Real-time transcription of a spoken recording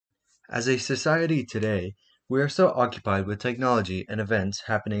As a society today, we are so occupied with technology and events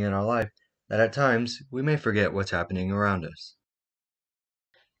happening in our life that at times we may forget what's happening around us.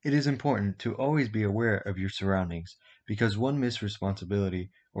 It is important to always be aware of your surroundings because one missed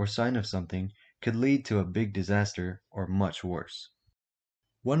responsibility or sign of something could lead to a big disaster or much worse.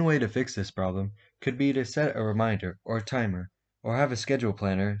 One way to fix this problem could be to set a reminder or a timer or have a schedule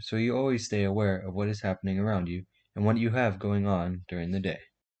planner so you always stay aware of what is happening around you and what you have going on during the day.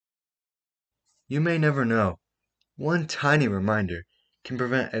 You may never know. One tiny reminder can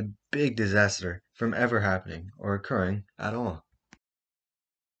prevent a big disaster from ever happening or occurring at all.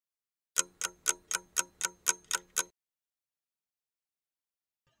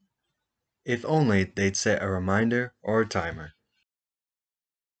 If only they'd set a reminder or a timer.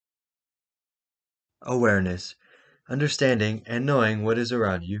 Awareness, understanding and knowing what is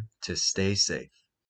around you to stay safe.